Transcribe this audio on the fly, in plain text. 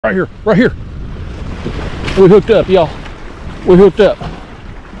Right here, right here. We hooked up, y'all. We hooked up.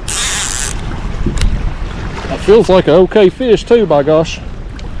 That feels like an okay fish too, by gosh.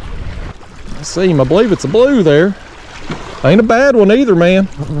 I see him. I believe it's a blue there. Ain't a bad one either, man.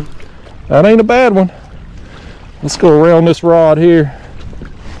 That ain't a bad one. Let's go around this rod here.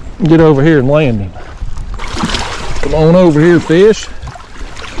 Get over here and land him. Come on over here, fish.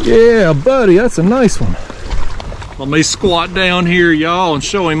 Yeah, buddy, that's a nice one. Let me squat down here, y'all, and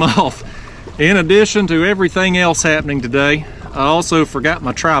show him off. In addition to everything else happening today, I also forgot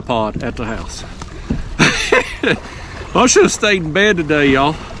my tripod at the house. I should have stayed in bed today,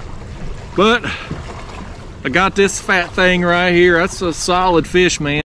 y'all. But I got this fat thing right here. That's a solid fish, man.